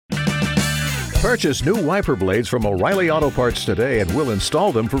Purchase new wiper blades from O'Reilly Auto Parts today and we'll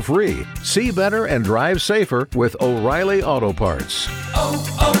install them for free. See better and drive safer with O'Reilly Auto Parts.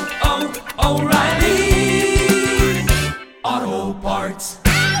 O'Reilly Auto Parts.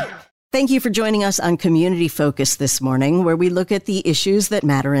 Thank you for joining us on Community Focus this morning, where we look at the issues that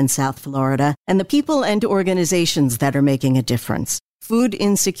matter in South Florida and the people and organizations that are making a difference. Food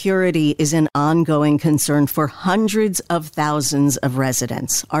insecurity is an ongoing concern for hundreds of thousands of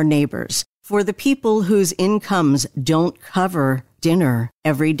residents, our neighbors, for the people whose incomes don't cover dinner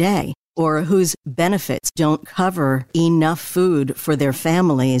every day or whose benefits don't cover enough food for their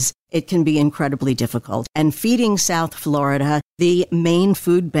families. It can be incredibly difficult. And Feeding South Florida, the main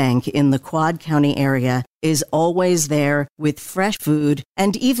food bank in the Quad County area, is always there with fresh food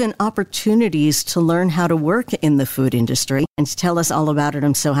and even opportunities to learn how to work in the food industry. And to tell us all about it,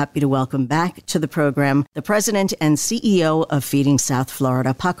 I'm so happy to welcome back to the program the president and CEO of Feeding South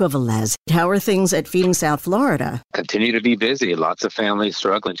Florida, Paco Velez. How are things at Feeding South Florida? Continue to be busy. Lots of families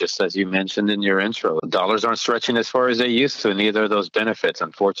struggling, just as you mentioned in your intro. Dollars aren't stretching as far as they used to, and neither are those benefits,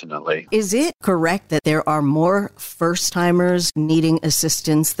 unfortunately. Is it correct that there are more first-timers needing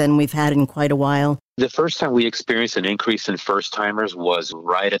assistance than we've had in quite a while? The first time we experienced an increase in first-timers was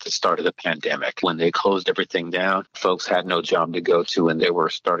right at the start of the pandemic. When they closed everything down, folks had no job to go to, and they were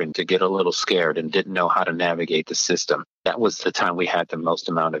starting to get a little scared and didn't know how to navigate the system. That was the time we had the most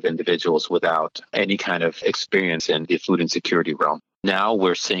amount of individuals without any kind of experience in the food insecurity realm. Now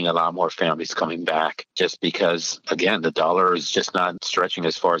we're seeing a lot more families coming back just because, again, the dollar is just not stretching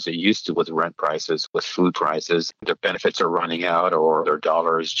as far as it used to with rent prices, with food prices. Their benefits are running out, or their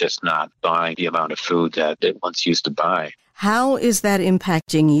dollar is just not buying the amount of food that it once used to buy. How is that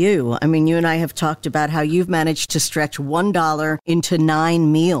impacting you? I mean, you and I have talked about how you've managed to stretch $1 into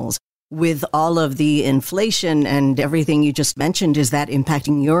 9 meals. With all of the inflation and everything you just mentioned, is that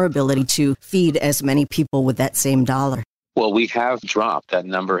impacting your ability to feed as many people with that same dollar? Well, we have dropped. That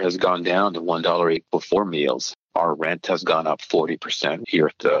number has gone down to $1 equal 4 meals. Our rent has gone up 40% here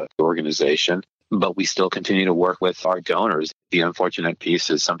at the organization, but we still continue to work with our donors. The unfortunate piece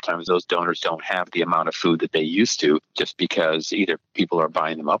is sometimes those donors don't have the amount of food that they used to just because either people are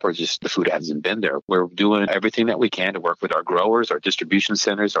buying them up or just the food hasn't been there. We're doing everything that we can to work with our growers, our distribution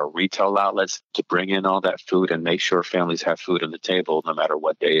centers, our retail outlets to bring in all that food and make sure families have food on the table no matter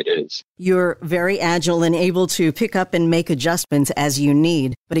what day it is. You're very agile and able to pick up and make adjustments as you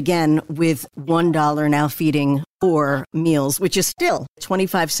need. But again, with $1 now feeding 4 meals, which is still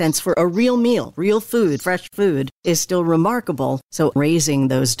 25 cents for a real meal, real food, fresh food, is still remarkable. So raising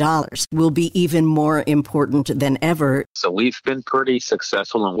those dollars will be even more important than ever. So we've been pretty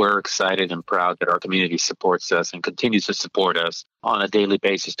successful, and we're excited and proud that our community supports us and continues to support us on a daily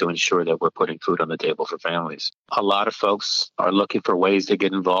basis to ensure that we're putting food on the table for families. A lot of folks are looking for ways to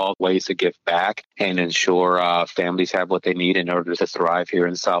get involved, ways to give back and ensure families have what they need in order to thrive here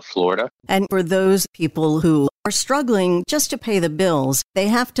in South Florida. And for those people who are struggling just to pay the bills, they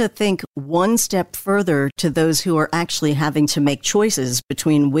have to think one step further to those who are actually having to make choices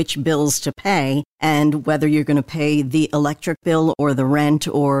between which bills to pay and whether you're going to pay the electric bill or the rent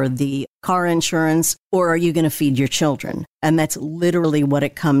or the car insurance, or are you going to feed your children? And that's literally what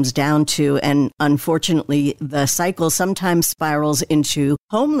it comes down to. And unfortunately, the cycle sometimes spirals into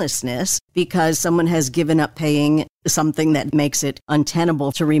homelessness because someone has given up paying something that makes it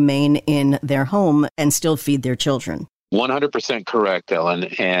untenable to remain in their home and still feed their children. 100% correct, Ellen.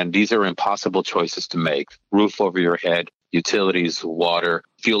 And these are impossible choices to make. Roof over your head, utilities, water,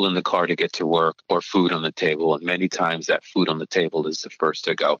 fuel in the car to get to work, or food on the table. And many times that food on the table is the first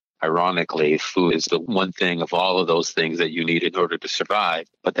to go. Ironically, food is the one thing of all of those things that you need in order to survive,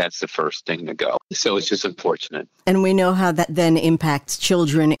 but that's the first thing to go. So it's just unfortunate. And we know how that then impacts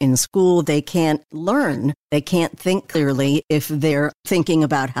children in school. They can't learn. They can't think clearly if they're thinking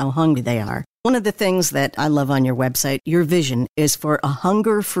about how hungry they are. One of the things that I love on your website, your vision, is for a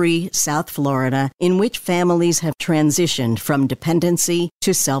hunger-free South Florida in which families have transitioned from dependency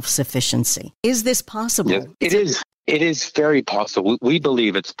to self-sufficiency. Is this possible? Yes, it is. It is very possible. We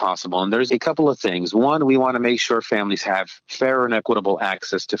believe it's possible. And there's a couple of things. One, we want to make sure families have fair and equitable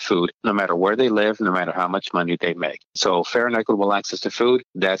access to food, no matter where they live, no matter how much money they make. So fair and equitable access to food,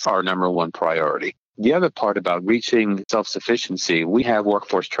 that's our number one priority. The other part about reaching self-sufficiency, we have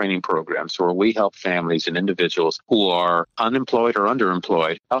workforce training programs where we help families and individuals who are unemployed or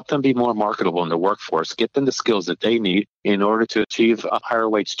underemployed, help them be more marketable in the workforce, get them the skills that they need in order to achieve a higher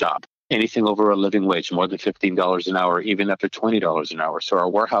wage job. Anything over a living wage, more than $15 an hour, even up to $20 an hour. So our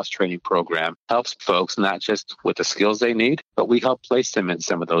warehouse training program helps folks not just with the skills they need, but we help place them in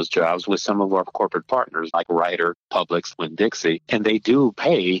some of those jobs with some of our corporate partners like Ryder, Publix, Winn-Dixie, and they do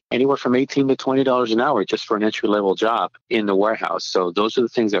pay anywhere from $18 to $20 an hour just for an entry-level job in the warehouse. So those are the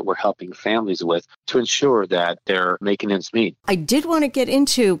things that we're helping families with to ensure that they're making ends meet. I did want to get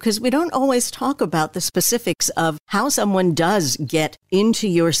into, because we don't always talk about the specifics of how someone does get into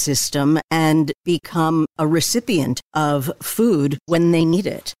your system and become a recipient of food when they need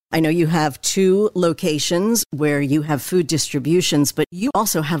it. I know you have 2 locations where you have food distributions, but you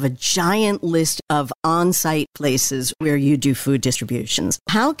also have a giant list of on-site places where you do food distributions.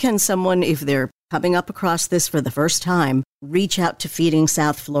 How can someone, if they're coming up across this for the first time, reach out to Feeding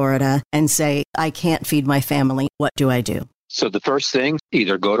South Florida and say, I can't feed my family, what do I do? So the first thing,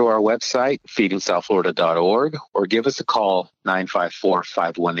 either go to our website, feedingsouthflorida.org, or give us a call,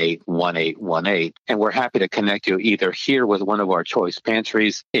 954-518-1818. And we're happy to connect you either here with one of our choice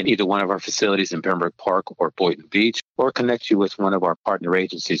pantries in either one of our facilities in Pembroke Park or Boynton Beach, or connect you with one of our partner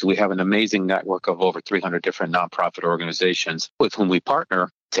agencies. We have an amazing network of over 300 different nonprofit organizations with whom we partner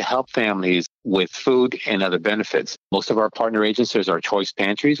to help families with food and other benefits. Most of our partner agencies are choice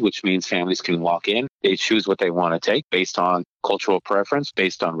pantries, which means families can walk in. They choose what they want to take based on cultural preference,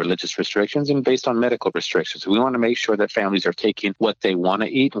 based on religious restrictions, and based on medical restrictions. We want to make sure that families are taking what they want to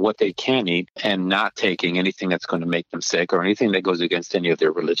eat and what they can eat and not taking anything that's going to make them sick or anything that goes against any of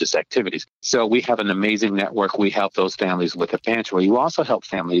their religious activities. So we have an amazing network. We help those families with the pantry. We also help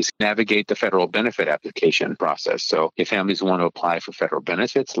families navigate the federal benefit application process. So if families want to apply for federal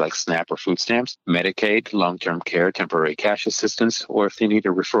benefits like SNAP or food stamps, Medicaid, long-term care, temporary cash assistance, or if they need a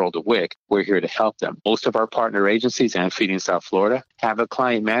referral to WIC, we're here to help them. Most of our partner agencies and Feeding South Florida have a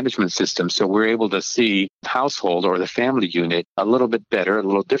client management system, so we're able to see the household or the family unit a little bit better, a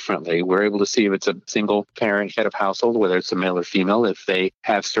little differently. We're able to see if it's a single parent head of household, whether it's a male or female, if they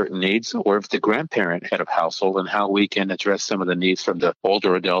have certain needs, or if the grandparent head of household, and how we can address some of the needs from the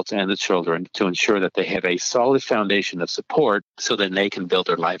older adults and the children to ensure that they have a solid foundation of support so then they can build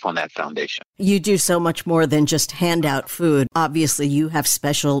their life on that foundation. You do so much more than just hand out food. Obviously, you have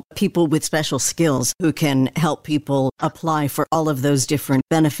special people with special skills who can help people apply for all of those different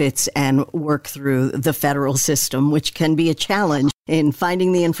benefits and work through the federal system, which can be a challenge in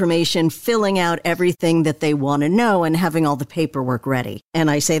finding the information, filling out everything that they want to know, and having all the paperwork ready. And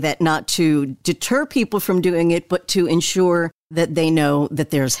I say that not to deter people from doing it, but to ensure that they know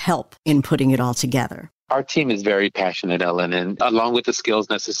that there's help in putting it all together. Our team is very passionate, Ellen, and along with the skills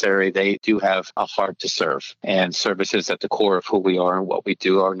necessary, they do have a heart to serve. And service is at the core of who we are and what we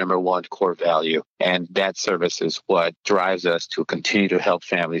do, our number one core value. And that service is what drives us to continue to help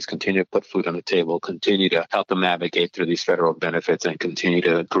families, continue to put food on the table, continue to help them navigate through these federal benefits, and continue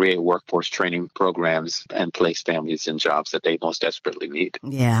to create workforce training programs and place families in jobs that they most desperately need.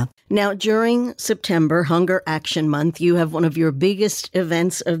 Yeah. Now, during September, Hunger Action Month, you have one of your biggest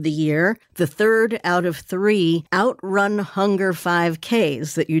events of the year, the third out of 3 Outrun Hunger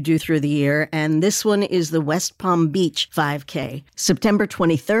 5Ks that you do through the year, and this one is the West Palm Beach 5K. September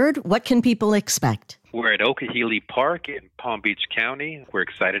 23rd, what can people expect? We're at Okehely Park in Palm Beach County. We're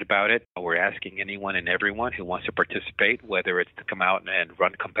excited about it. We're asking anyone and everyone who wants to participate, whether it's to come out and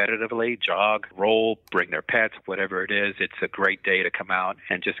run competitively, jog, roll, bring their pets, whatever it is. It's a great day to come out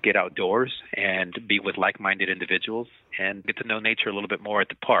and just get outdoors and be with like-minded individuals and get to know nature a little bit more at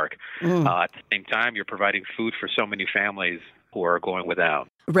the park. At the same time, you're providing food for so many families who are going without.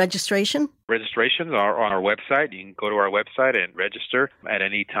 Registration? Registrations are on our website. You can go to our website and register at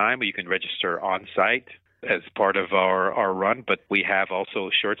any time. You can register on site as part of our run, but we have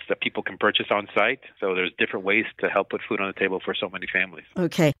also shirts that people can purchase on site. So there's different ways to help put food on the table for so many families.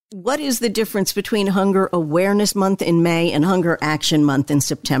 Okay. What is the difference between Hunger Awareness Month in May and Hunger Action Month in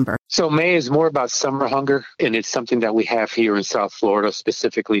September? So May is more about summer hunger, and it's something that we have here in South Florida,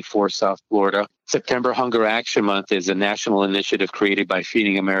 specifically for South Florida. September Hunger Action Month is a national initiative created by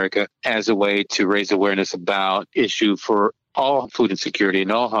Feeding America as a way to raise awareness about issue for all food insecurity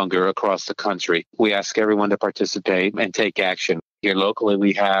and all hunger across the country. We ask everyone to participate and take action. Here locally,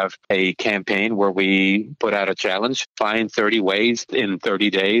 we have a campaign where we put out a challenge, find 30 ways in 30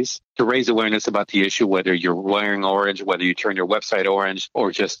 days to raise awareness about the issue, whether you're wearing orange, whether you turn your website orange,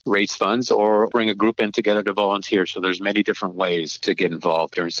 or just raise funds, or bring a group in together to volunteer. So there's many different ways to get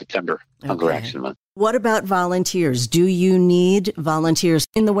involved during September Hunger Action Month. What about volunteers? Do you need volunteers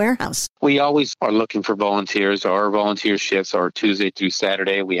in the warehouse? We always are looking for volunteers. Our volunteer shifts are Tuesday through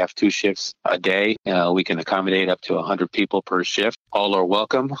Saturday. We have 2 shifts a day. We can accommodate up to 100 people per shift. All are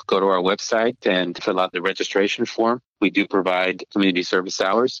welcome. Go to our website and fill out the registration form. We do provide community service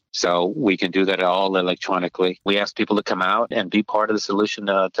hours, so we can do that all electronically. We ask people to come out and be part of the solution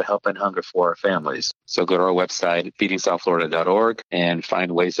to help end hunger for our families. So go to our website, feedingsouthflorida.org, and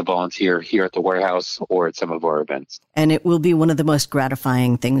find ways to volunteer here at the warehouse or at some of our events. And it will be one of the most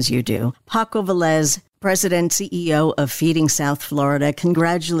gratifying things you do. Paco Velez, President, CEO of Feeding South Florida,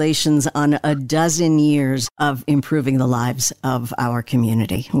 congratulations on a dozen years of improving the lives of our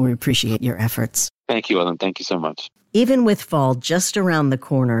community. We appreciate your efforts. Thank you, Ellen. Thank you so much. Even with fall just around the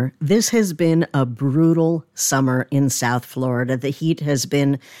corner, this has been a brutal summer in South Florida. The heat has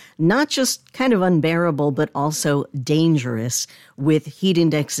been not just kind of unbearable, but also dangerous, with heat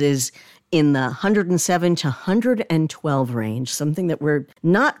indexes in the 107 to 112 range, something that we're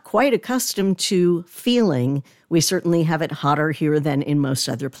not quite accustomed to feeling. We certainly have it hotter here than in most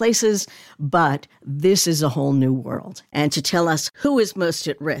other places, but this is a whole new world. And to tell us who is most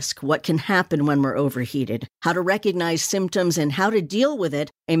at risk, what can happen when we're overheated, how to recognize symptoms, and how to deal with it,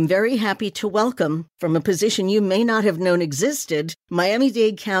 I'm very happy to welcome, from a position you may not have known existed,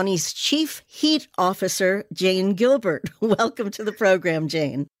 Miami-Dade County's Chief Heat Officer, Jane Gilbert. Welcome to the program,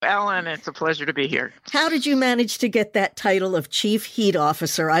 Jane. Ellen, it's a pleasure to be here. How did you manage to get that title of Chief Heat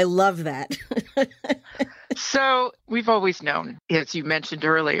Officer? I love that. So we've always known, as you mentioned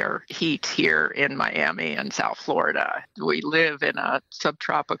earlier, heat here in Miami and South Florida. We live in a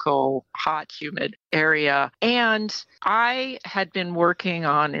subtropical, hot, humid area. And I had been working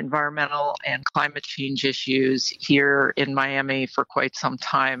on environmental and climate change issues here in Miami for quite some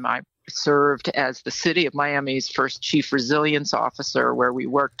time. I served as the city of Miami's first chief resilience officer, where we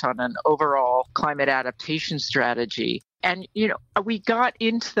worked on an overall climate adaptation strategy. And, we got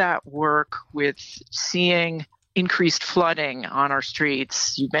into that work with seeing increased flooding on our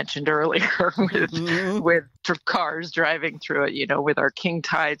streets. You mentioned earlier with cars driving through it, with our king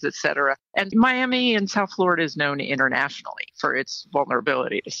tides, et cetera. And Miami and South Florida is known internationally for its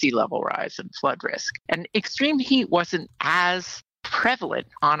vulnerability to sea level rise and flood risk. And extreme heat wasn't as prevalent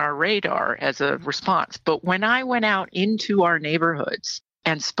on our radar as a response. But when I went out into our neighborhoods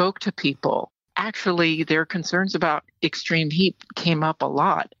and spoke to people, actually, their concerns about extreme heat came up a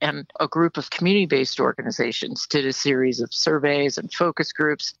lot. And a group of community-based organizations did a series of surveys and focus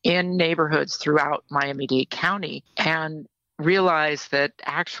groups in neighborhoods throughout Miami-Dade County and realized that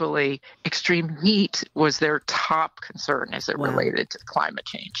actually extreme heat was their top concern as it related to climate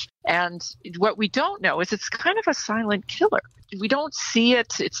change. And what we don't know is it's kind of a silent killer. We don't see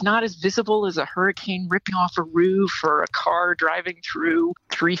it. It's not as visible as a hurricane ripping off a roof or a car driving through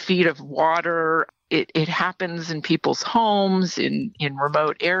 3 feet of water. It happens in people's homes, in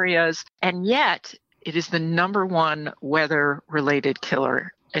remote areas. And yet it is the number one weather-related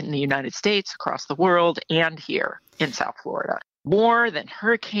killer in the United States, across the world, and here in South Florida. More than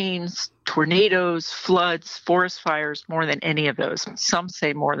hurricanes, tornadoes, floods, forest fires, more than any of those. Some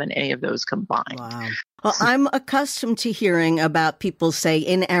say more than any of those combined. Wow. Well, I'm accustomed to hearing about people say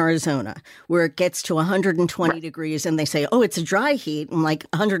in Arizona, where it gets to 120 degrees, and they say, oh, it's a dry heat. And like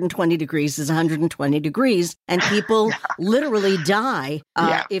 120 degrees is 120 degrees. And people literally die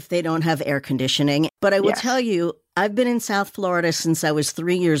if they don't have air conditioning. But I will tell you, I've been in South Florida since I was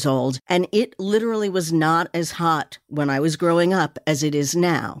 3 years old, and it literally was not as hot when I was growing up as it is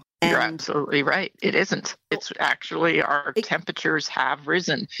now. You're absolutely right. It isn't. It's actually our temperatures have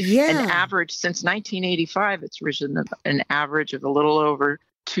risen. Yeah. An average since 1985, it's risen an average of a little over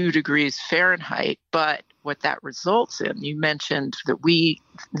 2 degrees Fahrenheit. But what that results in, you mentioned that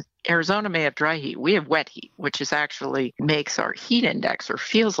Arizona may have dry heat. We have wet heat, which is actually makes our heat index or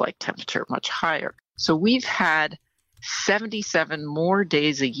feels like temperature much higher. So we've had 77 more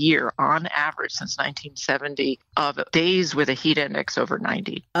days a year on average since 1970 of days with a heat index over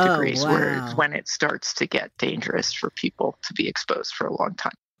 90 degrees, where it's when it starts to get dangerous for people to be exposed for a long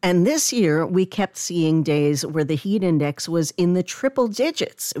time. And this year, we kept seeing days where the heat index was in the triple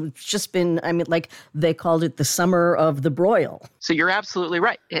digits. It's just been, they called it the summer of the broil. So you're absolutely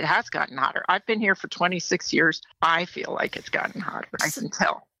right. It has gotten hotter. I've been here for 26 years. I feel like it's gotten hotter. I can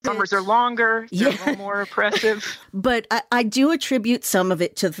tell. Summers are longer, they're a little more oppressive. But I do attribute some of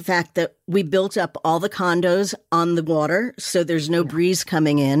it to the fact that we built up all the condos on the water, so there's no breeze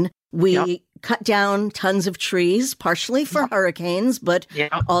coming in. We cut down tons of trees, partially for hurricanes, but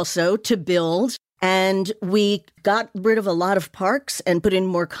also to build. And we got rid of a lot of parks and put in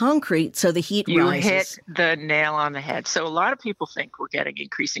more concrete, so the heat rises. You hit the nail on the head. So a lot of people think we're getting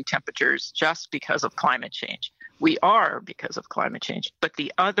increasing temperatures just because of climate change. We are because of climate change. But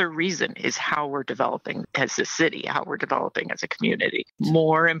the other reason is how we're developing as a city, how we're developing as a community.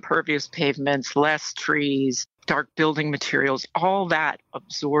 More impervious pavements, less trees, dark building materials, all that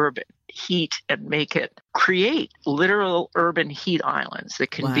absorb heat and create literal urban heat islands that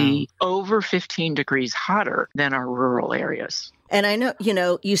can be over 15 degrees hotter than our rural areas. And I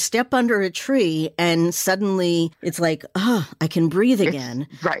know, you step under a tree and suddenly it's like, I can breathe again.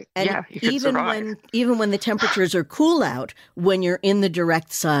 Right. And yeah. You can survive. Even when the temperatures are cool out, when you're in the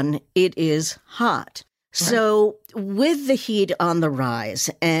direct sun, it is hot. So with the heat on the rise,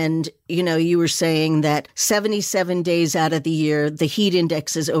 and, you were saying that 77 days out of the year, the heat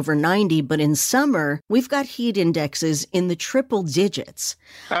index is over 90, but in summer, we've got heat indexes in the triple digits.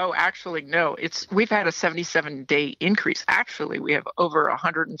 Oh, actually, no. We've had a 77-day increase. Actually, we have over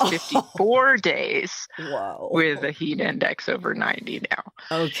 154 days with a heat index over 90 now.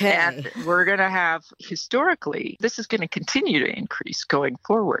 Okay. And we're going to have, historically, this is going to continue to increase going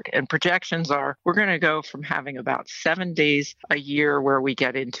forward. And projections are we're going to go from having about 7 days a year where we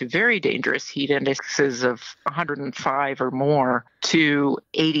get into very dangerous heat indexes of 105 or more to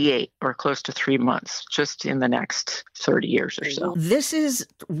 88 or close to 3 months just in the next 30 years or so. This is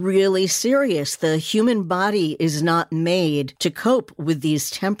really serious. The human body is not made to cope with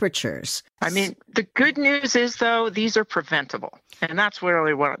these temperatures. I mean, the good news is, though, these are preventable. And that's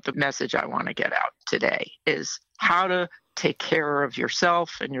really the message I want to get out today is how to take care of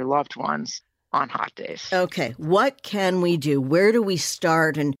yourself and your loved ones on hot days. Okay. What can we do? Where do we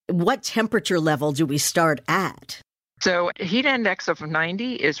start? And what temperature level do we start at? So a heat index of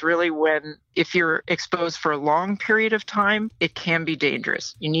 90 is really when, if you're exposed for a long period of time, it can be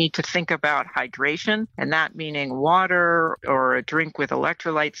dangerous. You need to think about hydration, and that meaning water or a drink with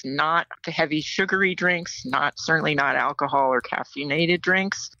electrolytes, not heavy sugary drinks, certainly not alcohol or caffeinated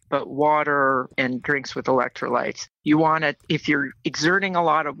drinks, but water and drinks with electrolytes. You want to, if you're exerting a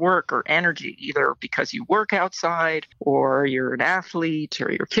lot of work or energy, either because you work outside or you're an athlete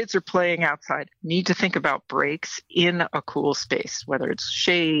or your kids are playing outside, you need to think about breaks in a cool space, whether it's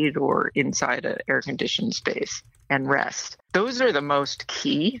shade or inside an air-conditioned space, and rest. Those are the most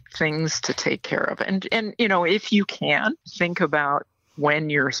key things to take care of. And if you can, think about when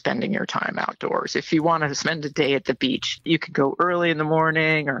you're spending your time outdoors. If you want to spend a day at the beach, you could go early in the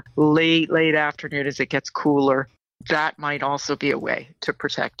morning or late afternoon as it gets cooler. That might also be a way to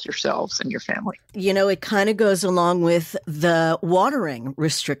protect yourselves and your family. It kind of goes along with the watering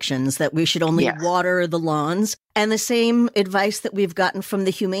restrictions that we should only water the lawns, and the same advice that we've gotten from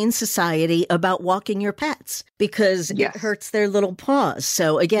the Humane Society about walking your pets because it hurts their little paws.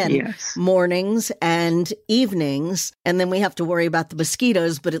 So again, mornings and evenings, and then we have to worry about the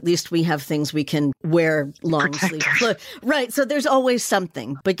mosquitoes, but at least we have things we can wear long sleeve clothes. Right. So there's always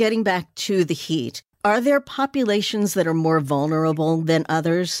something. But getting back to the heat, are there populations that are more vulnerable than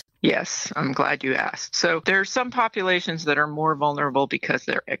others? Yes, I'm glad you asked. So there are some populations that are more vulnerable because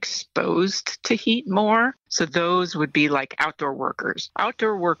they're exposed to heat more. So those would be like outdoor workers.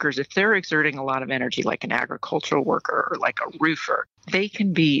 Outdoor workers, if they're exerting a lot of energy, like an agricultural worker or like a roofer, they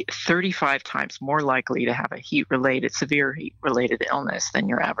can be 35 times more likely to have a severe heat-related illness than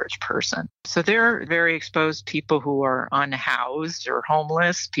your average person. So they're very exposed. People who are unhoused or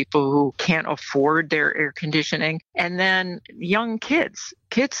homeless, people who can't afford their air conditioning, and then young kids.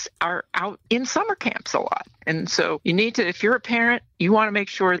 Kids are out in summer camps a lot. And so you need to, if you're a parent, you want to make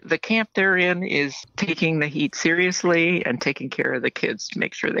sure the camp they're in is taking the heat seriously and taking care of the kids to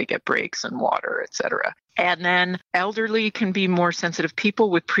make sure they get breaks and water, et cetera. And then elderly can be more sensitive, people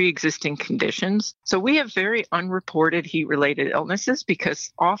with pre-existing conditions. So we have very unreported heat-related illnesses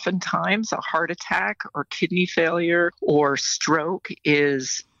because oftentimes a heart attack or kidney failure or stroke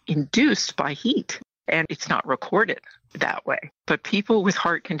is induced by heat, and it's not recorded that way. But people with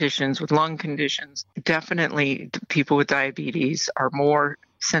heart conditions, with lung conditions, definitely people with diabetes are more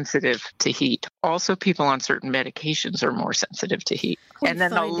sensitive to heat. Also, people on certain medications are more sensitive to heat. And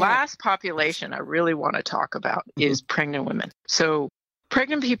then the last population I really want to talk about is pregnant women. So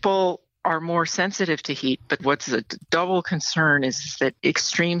pregnant people are more sensitive to heat, but what's a double concern is that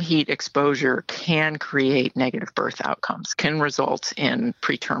extreme heat exposure can create negative birth outcomes, can result in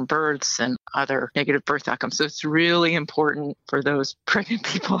preterm births and other negative birth outcomes. So it's really important for those pregnant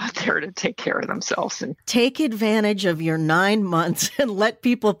people out there to take care of themselves. And take advantage of your 9 months and let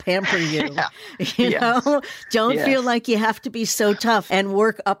people pamper you. Don't feel like you have to be so tough and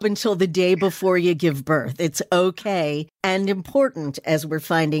work up until the day before you give birth. It's okay and important, as we're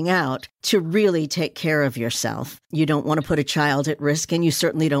finding out, to really take care of yourself. You don't want to put a child at risk, and you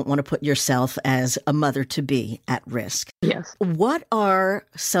certainly don't want to put yourself as a mother-to-be at risk. Yes. What are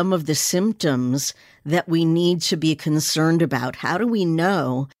some of the symptoms that we need to be concerned about? How do we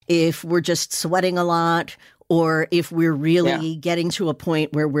know if we're just sweating a lot or if we're really getting to a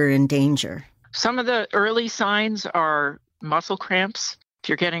point where we're in danger? Some of the early signs are muscle cramps. If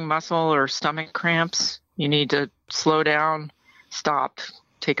you're getting muscle or stomach cramps, you need to slow down, stop,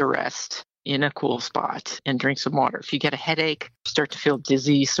 take a rest in a cool spot and drink some water. If you get a headache, start to feel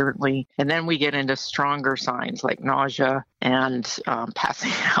dizzy, certainly. And then we get into stronger signs like nausea and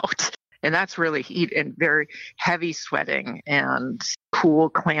passing out. And that's really heat and very heavy sweating and cool,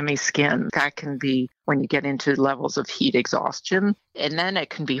 clammy skin. That can be when you get into levels of heat exhaustion. And then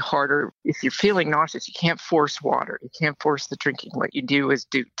it can be harder. If you're feeling nauseous, you can't force water. You can't force the drinking. What you do is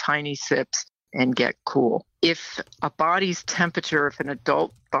do tiny sips and get cool. If a body's temperature, if an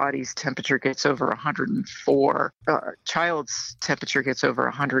adult body's temperature gets over 104, a child's temperature gets over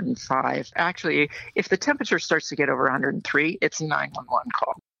 105. Actually, if the temperature starts to get over 103, it's a 911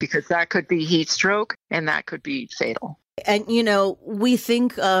 call because that could be heat stroke and that could be fatal. And, we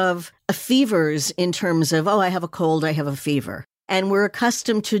think of fevers in terms of, I have a cold, I have a fever. And we're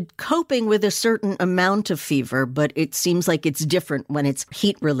accustomed to coping with a certain amount of fever, but it seems like it's different when it's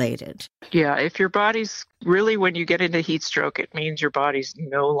heat related. Yeah, if your body's really, when you get into heat stroke, it means your body's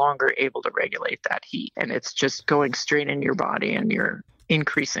no longer able to regulate that heat. And it's just going straight in your body and you're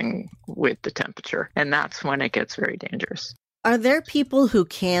increasing with the temperature. And that's when it gets very dangerous. Are there people who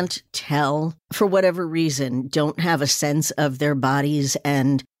can't tell, for whatever reason, don't have a sense of their bodies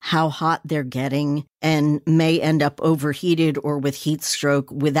and how hot they're getting and may end up overheated or with heat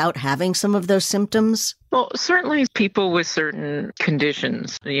stroke without having some of those symptoms? Well, certainly people with certain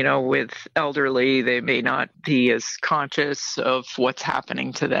conditions, with elderly, they may not be as conscious of what's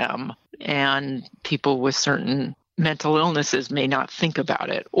happening to them. And people with certain mental illnesses may not think about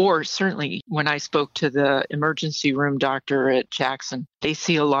it. Or certainly when I spoke to the emergency room doctor at Jackson, they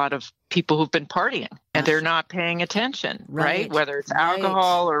see a lot of people who've been partying and they're not paying attention, right? Whether it's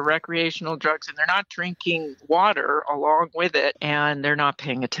alcohol or recreational drugs, and they're not drinking water along with it and they're not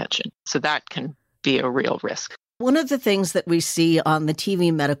paying attention. So that can be a real risk. One of the things that we see on the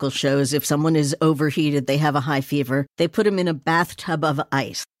TV medical shows, if someone is overheated, they have a high fever, they put them in a bathtub of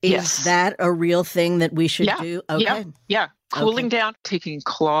ice. Is that a real thing that we should do? Okay. Yeah. Cooling down, taking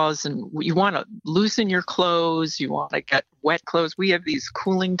cloths, and you want to loosen your clothes. You want to get wet clothes. We have these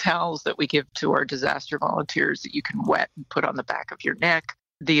cooling towels that we give to our disaster volunteers that you can wet and put on the back of your neck.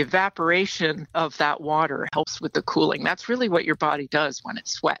 The evaporation of that water helps with the cooling. That's really what your body does when it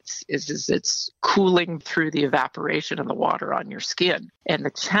sweats, is it's cooling through the evaporation of the water on your skin. And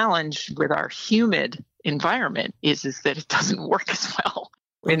the challenge with our humid environment is that it doesn't work as well.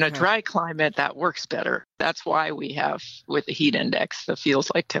 In a dry climate, that works better. That's why we have, with the heat index, the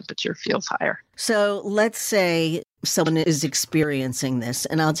feels like temperature feels higher. So let's say someone is experiencing this,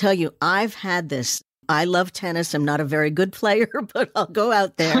 and I'll tell you, I've had this. I love tennis. I'm not a very good player, but I'll go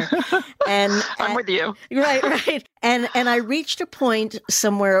out there. And I'm with you. Right. And I reached a point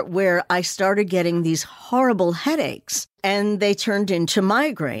somewhere where I started getting these horrible headaches, and they turned into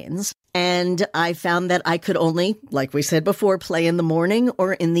migraines. And I found that I could only, like we said before, play in the morning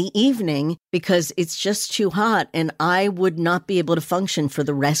or in the evening because it's just too hot, and I would not be able to function for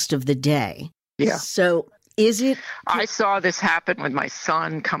the rest of the day. Yeah. So is it? I saw this happen with my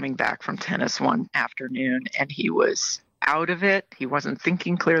son coming back from tennis one afternoon, and he was out of it. He wasn't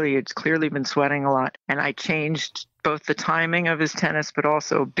thinking clearly. He'd clearly been sweating a lot. And I changed both the timing of his tennis, but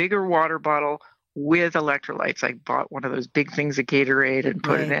also a bigger water bottle with electrolytes. I bought one of those big things of Gatorade and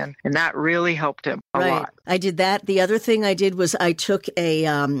put it in. And that really helped him a lot. I did that. The other thing I did was I took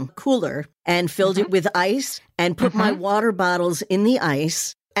a cooler and filled it with ice and put my water bottles in the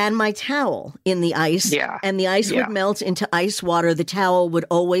ice and my towel in the ice. Yeah. And the ice would melt into ice water. The towel would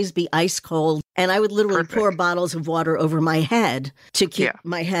always be ice cold. And I would literally pour bottles of water over my head to keep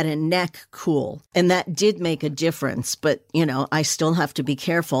my head and neck cool. And that did make a difference. But, I still have to be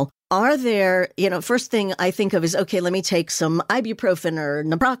careful. Are there, first thing I think of is, okay, let me take some ibuprofen or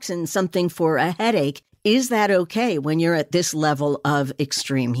naproxen, something for a headache. Is that okay when you're at this level of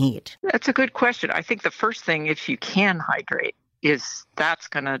extreme heat? That's a good question. I think the first thing, if you can hydrate, is that's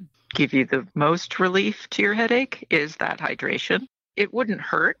going to give you the most relief to your headache, is that hydration. It wouldn't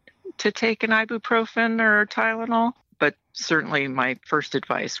hurt to take an ibuprofen or Tylenol, but certainly my first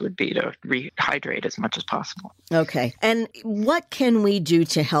advice would be to rehydrate as much as possible. Okay. And what can we do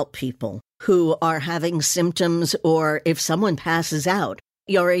to help people who are having symptoms, or if someone passes out?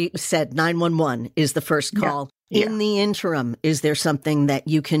 You already said 911 is the first call. Yeah. In the interim, is there something that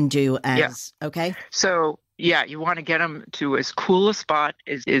you can do okay? So, you want to get them to as cool a spot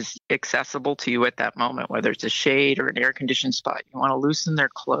as is accessible to you at that moment, whether it's a shade or an air-conditioned spot. You want to loosen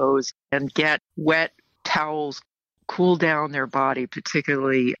their clothes and get wet towels, cool down their body,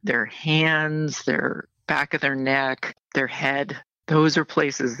 particularly their hands, their back of their neck, their head. Those are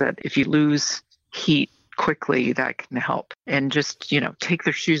places that if you lose heat quickly, that can help. And just, take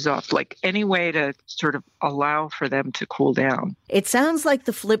their shoes off, like any way to sort of allow for them to cool down. It sounds like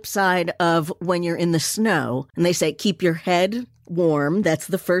the flip side of when you're in the snow and they say, keep your head warm. That's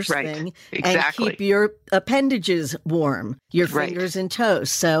the first thing. Exactly. And keep your appendages warm, your fingers and toes.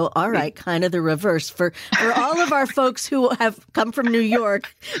 So, all right, kind of the reverse. For all of our folks who have come from New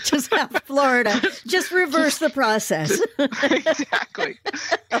York to South Florida, just reverse the process. Exactly.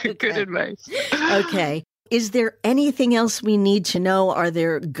 Okay. Good advice. Okay. Is there anything else we need to know? Are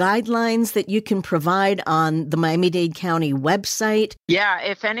there guidelines that you can provide on the Miami-Dade County website? Yeah,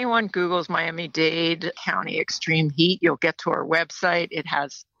 if anyone Googles Miami-Dade County extreme heat, you'll get to our website. It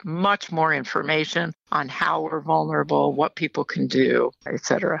has much more information on how we're vulnerable, what people can do,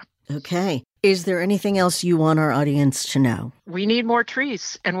 etc. Okay. Is there anything else you want our audience to know? We need more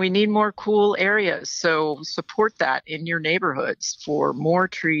trees and we need more cool areas. So support that in your neighborhoods for more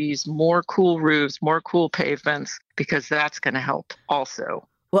trees, more cool roofs, more cool pavements, because that's going to help also.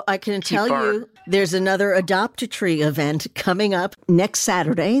 Well, I can tell you there's another Adopt a Tree event coming up next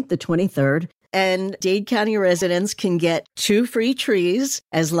Saturday, the 23rd. And Dade County residents can get 2 free trees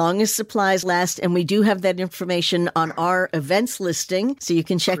as long as supplies last. And we do have that information on our events listing. So you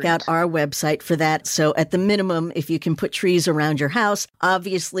can check out our website for that. So at the minimum, if you can put trees around your house,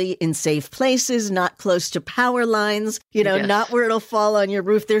 obviously in safe places, not close to power lines, not where it'll fall on your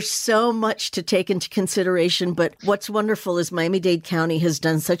roof. There's so much to take into consideration. But what's wonderful is Miami-Dade County has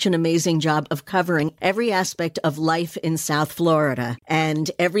done such an amazing job of covering every aspect of life in South Florida and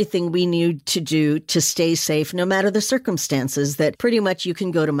everything we need to do to stay safe, no matter the circumstances, that pretty much you can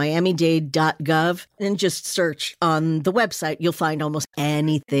go to miamidade.gov and just search on the website. You'll find almost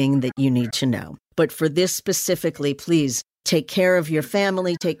anything that you need to know. But for this specifically, please take care of your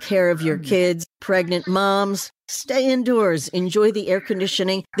family, take care of your kids, pregnant moms. Stay indoors. Enjoy the air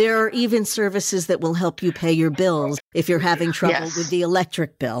conditioning. There are even services that will help you pay your bills if you're having trouble with the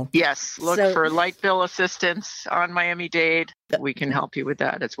electric bill. Yes. Look for light bill assistance on Miami-Dade. We can help you with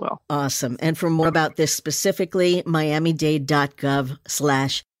that as well. Awesome. And for more about this specifically,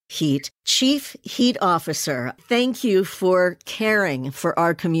 miamidade.gov/heat. Chief Heat Officer, thank you for caring for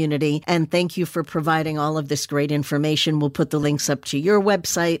our community, and thank you for providing all of this great information. We'll put the links up to your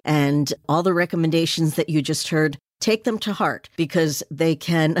website and all the recommendations that you just heard. Take them to heart because they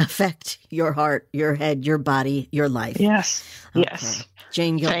can affect your heart, your head, your body, your life. Yes. Okay. Yes.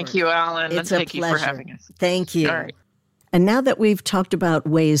 Jane Gilbert. Thank you, Alan. It's thank a pleasure. you for having us. Thank you. All right. And now that we've talked about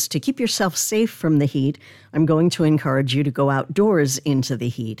ways to keep yourself safe from the heat, I'm going to encourage you to go outdoors into the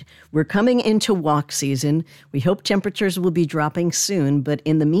heat. We're coming into walk season. We hope temperatures will be dropping soon, but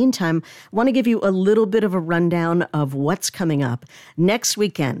in the meantime, I want to give you a little bit of a rundown of what's coming up. Next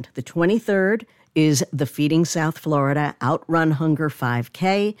weekend, the 23rd, is the Feeding South Florida Outrun Hunger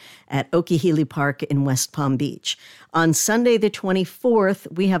 5K at Okeechobee Park in West Palm Beach. On Sunday, the 24th,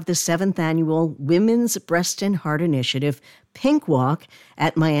 we have the 7th Annual Women's Breast and Heart Initiative Pink Walk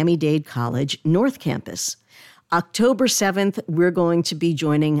at Miami-Dade College North Campus. October 7th, we're going to be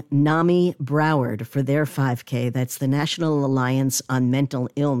joining NAMI Broward for their 5K. That's the National Alliance on Mental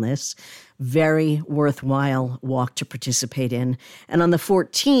Illness. Very worthwhile walk to participate in. And on the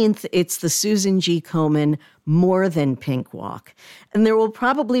 14th, it's the Susan G. Komen More Than Pink Walk. And there will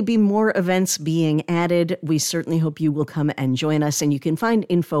probably be more events being added. We certainly hope you will come and join us. And you can find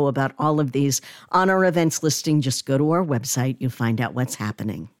info about all of these on our events listing. Just go to our website. You'll find out what's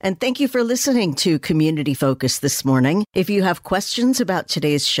happening. And thank you for listening to Community Focus this morning. If you have questions about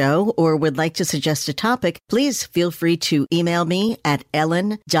today's show or would like to suggest a topic, please feel free to email me at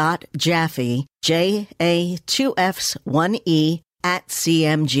ellen.jaffe, JA2Fs1E,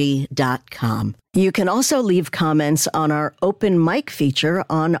 @cmg.com. You can also leave comments on our open mic feature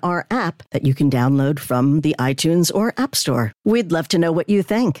on our app that you can download from the iTunes or App Store. We'd love to know what you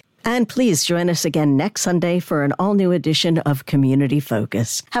think. And please join us again next Sunday for an all-new edition of Community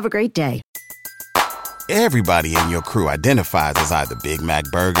Focus. Have a great day. Everybody in your crew identifies as either Big Mac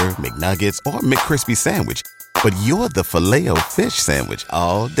Burger, McNuggets, or McCrispy Sandwich. But you're the Filet-O-Fish Sandwich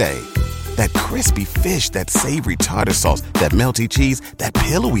all day. That crispy fish, that savory tartar sauce, that melty cheese, that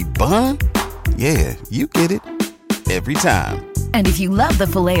pillowy bun. Yeah, you get it. Every time. And if you love the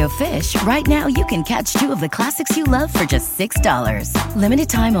Filet-O-Fish, right now you can catch 2 of the classics you love for just $6. Limited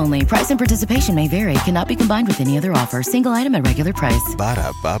time only. Price and participation may vary. Cannot be combined with any other offer. Single item at regular price.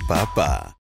 Ba-da-ba-ba-ba.